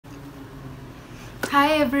Hi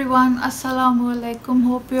everyone, assalamu alaikum.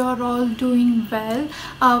 Hope you are all doing well.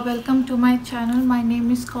 Welcome to my channel. My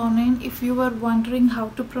name is Kaunain. If you were wondering how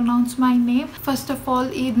to pronounce my name, first of all,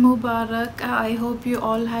 Eid Mubarak. I hope you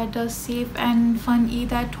all had a safe and fun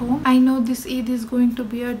Eid at home. I know this Eid is going to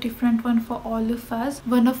be a different one for all of us.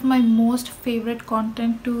 One of my most favorite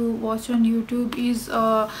content to watch on YouTube is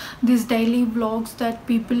these daily vlogs that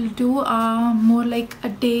people do, more like a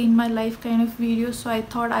day in my life kind of video. So I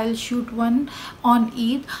thought I'll shoot one on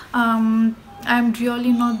Eid. I'm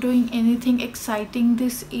really not doing anything exciting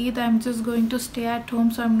this Eid. I'm just going to stay at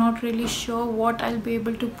home, so I'm not really sure what I'll be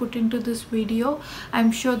able to put into this video.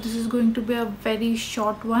 I'm sure this is going to be a very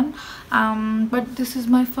short one, but this is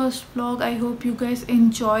my first vlog. I hope you guys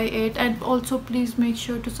enjoy it, and also please make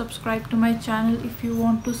sure to subscribe to my channel if you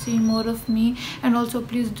want to see more of me, and also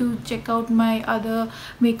please do check out my other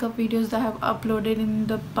makeup videos that I have uploaded in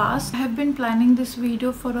the past. I have been planning this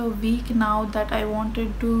video for a week now that I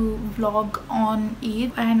wanted to vlog on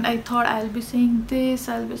Eid, and I thought I'll be saying this,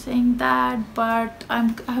 I'll be saying that, but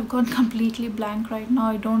I've gone completely blank right now.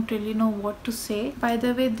 I don't really know what to say. By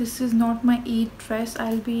the way, this is not my Eid dress.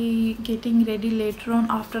 I'll be getting ready later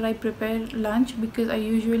on after I prepare lunch, because I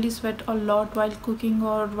usually sweat a lot while cooking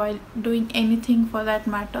or while doing anything for that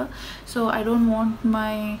matter, so I don't want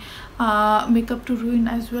my makeup to ruin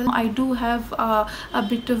as well. I do have a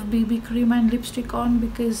bit of BB cream and lipstick on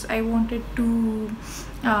because I wanted to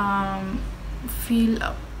feel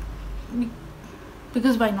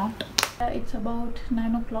because why not. It's about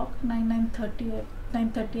 9 o'clock,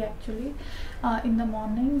 9:30 actually, in the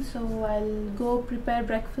morning. So I'll go prepare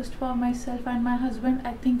breakfast for myself and my husband.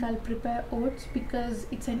 I think I'll prepare oats because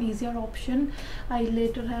it's an easier option. I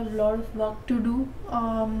later have a lot of work to do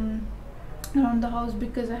around the house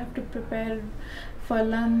because I have to prepare for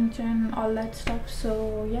lunch and all that stuff.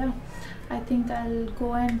 So yeah, I think I'll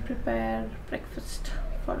go and prepare breakfast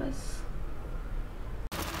for us.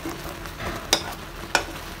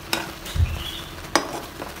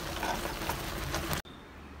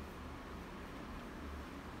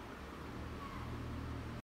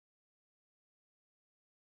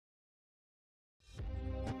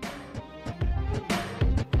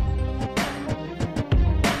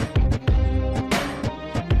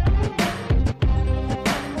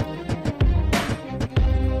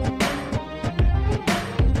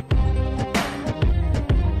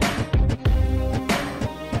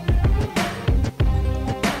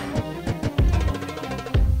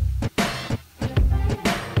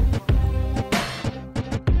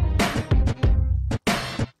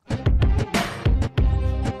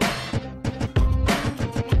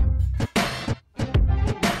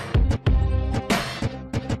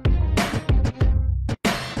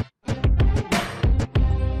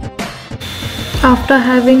 After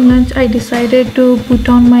having lunch, I decided to put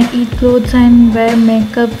on my Eid clothes and wear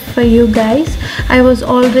makeup for you guys. I was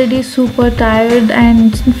already super tired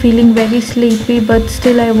and feeling very sleepy, but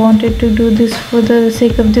still I wanted to do this for the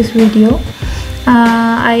sake of this video.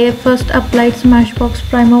 I first applied Smashbox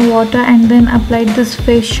primer water and then applied this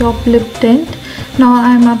Face Shop lip tint. Now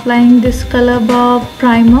I'm applying this Color Bar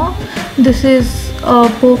primer. This is a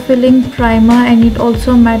pore filling primer and it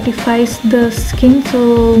also mattifies the skin,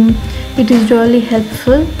 so it is really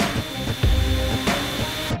helpful.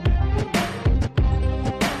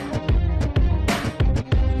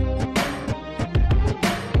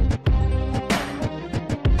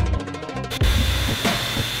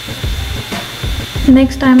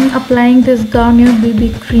 Next, I'm applying this Garnier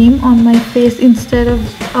BB cream on my face instead of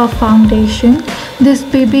a foundation. This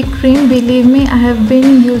BB cream, believe me, I have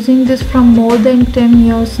been using this from more than 10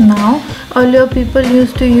 years now. Earlier people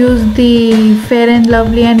used to use the Fair and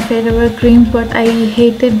Lovely and Forever creams, but I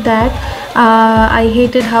hated that. I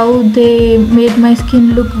hated how they made my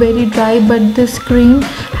skin look very dry, but this cream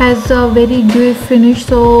has a very dewy finish,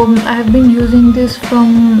 so I have been using this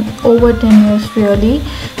from over 10 years really.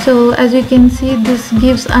 So as you can see, this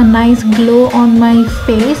gives a nice glow on my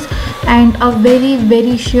face and a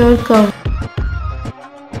very sheer curve.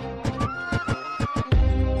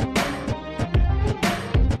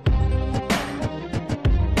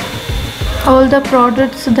 All the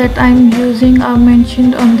products that I'm using are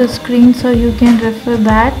mentioned on the screen, so you can refer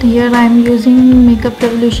that. Here I'm using Makeup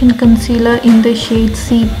Revolution concealer in the shade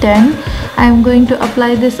C10. I'm going to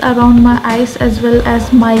apply this around my eyes as well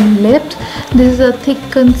as my lips. This is a thick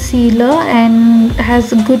concealer and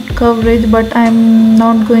has good coverage, but I'm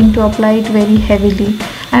not going to apply it very heavily.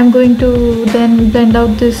 I'm going to then blend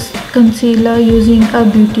out this concealer using a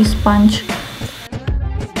beauty sponge.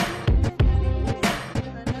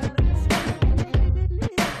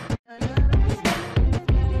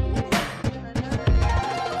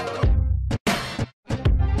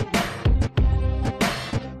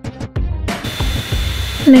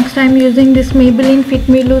 Next I'm using this Maybelline Fit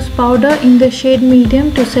Me Loose powder in the shade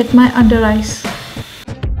medium to set my under eyes.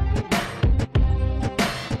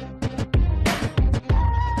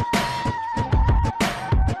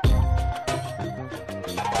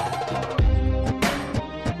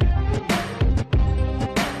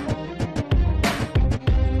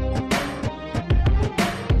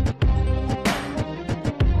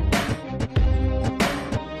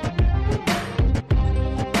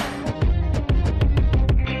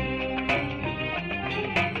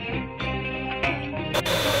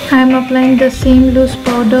 I am applying the same loose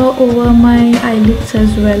powder over my eyelids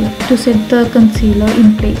as well to set the concealer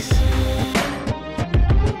in place.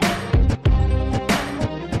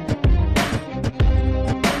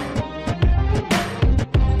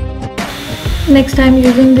 Next I am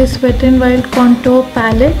using this Wet n Wild contour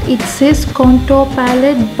palette. It says contour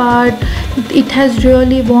palette but it has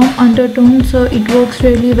really warm undertone, so it works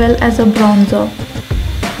really well as a bronzer.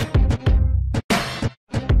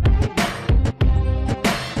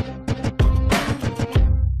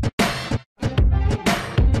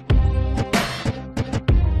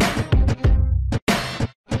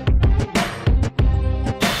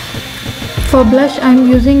 For blush, I am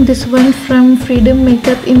using this one from Freedom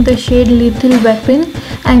Makeup in the shade Lethal Weapon.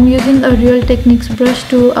 I am using a Real Techniques brush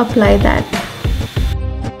to apply that.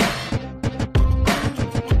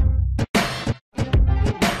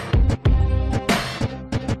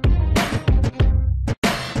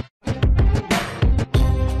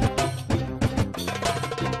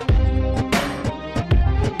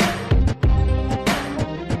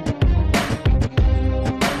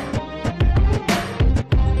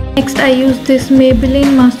 Next I use this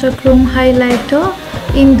Maybelline Master Chrome highlighter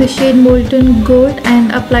in the shade Molten Gold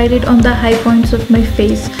and applied it on the high points of my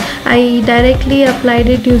face. I directly applied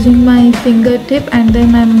it using my fingertip and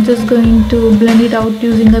then I'm just going to blend it out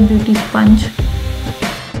using a beauty sponge.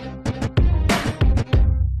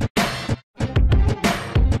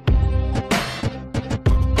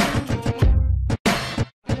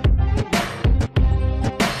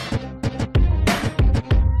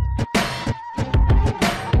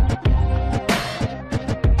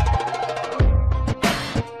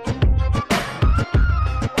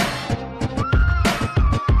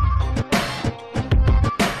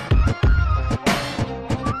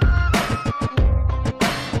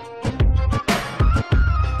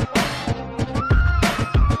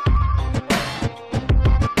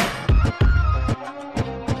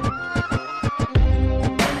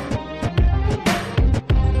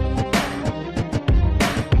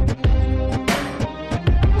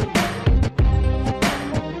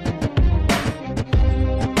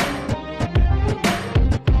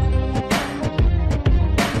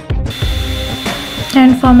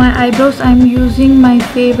 And for my eyebrows, I am using my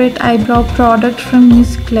favorite eyebrow product from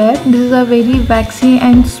Miss Claire. This is a very waxy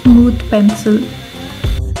and smooth pencil.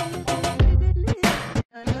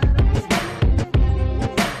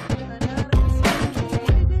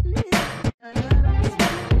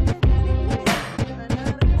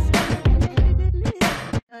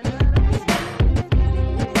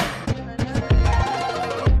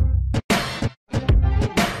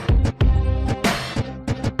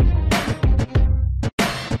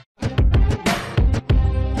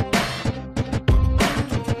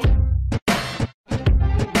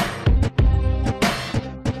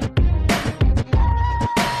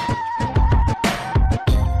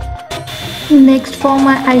 Next, for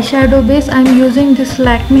my eyeshadow base, I am using this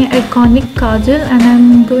Lakme Iconic Kajal and I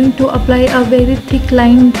am going to apply a very thick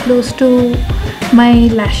line close to my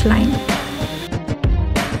lash line.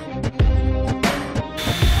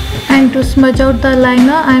 And to smudge out the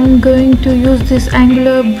liner, I am going to use this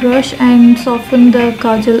angular brush and soften the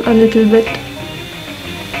kajal a little bit.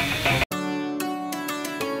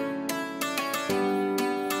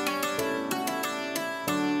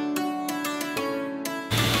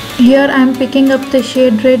 Here I am picking up the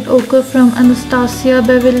shade Red Ochre from Anastasia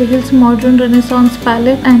Beverly Hills Modern Renaissance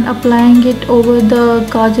palette and applying it over the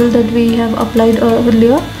kajal that we have applied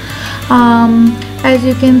earlier. As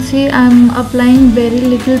you can see, I am applying very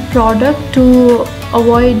little product to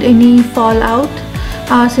avoid any fallout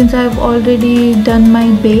since I have already done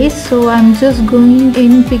my base. So I am just going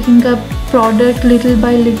in, picking up product little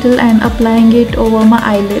by little and applying it over my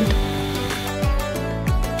eyelid.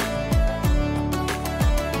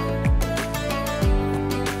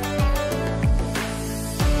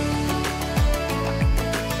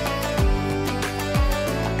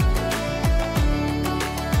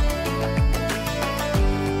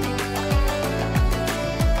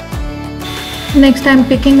 Next I'm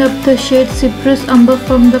picking up the shade Citrus Umber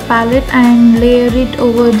from the palette and layer it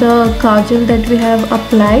over the kajal that we have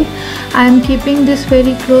applied. I'm keeping this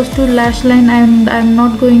very close to lash line and I'm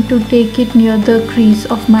not going to take it near the crease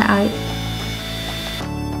of my eye.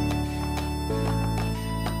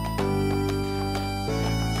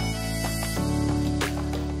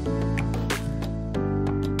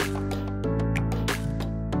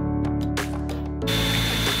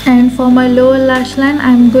 And for my lower lash line,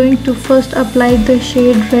 I'm going to first apply the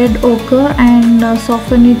shade Red Ochre and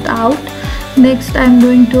soften it out. Next, I'm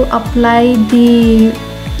going to apply the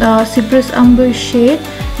Citrus Umber shade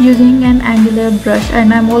using an angular brush,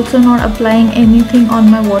 and I'm also not applying anything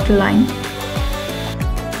on my waterline.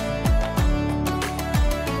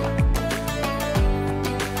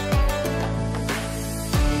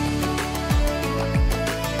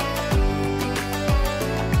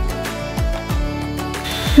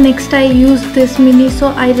 Next I used this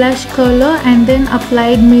Miniso eyelash curler and then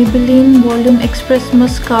applied Maybelline Volume Express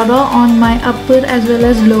mascara on my upper as well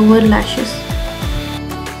as lower lashes.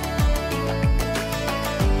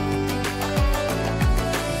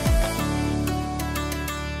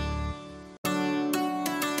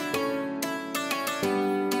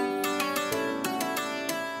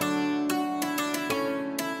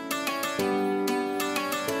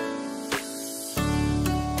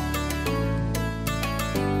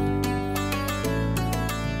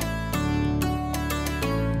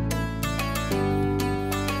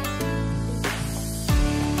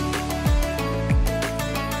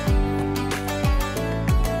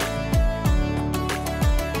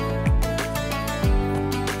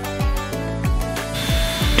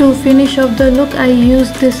 To finish off the look, I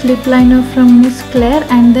used this lip liner from Miss Claire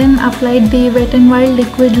and then applied the Wet n Wild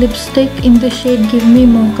liquid lipstick in the shade Give Me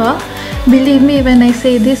Mocha. Believe me when I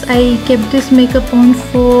say this, I kept this makeup on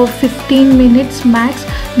for 15 minutes max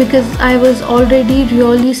because I was already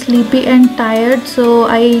really sleepy and tired, so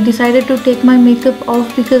I decided to take my makeup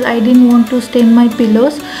off because I didn't want to stain my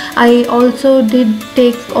pillows. I also did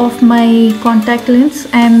take off my contact lens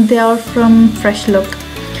and they are from Fresh Look.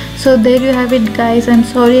 So there you have it guys. I'm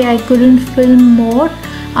sorry I couldn't film more,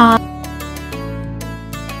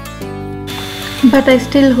 but I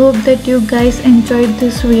still hope that you guys enjoyed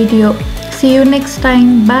this video. See you next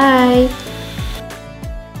time. Bye.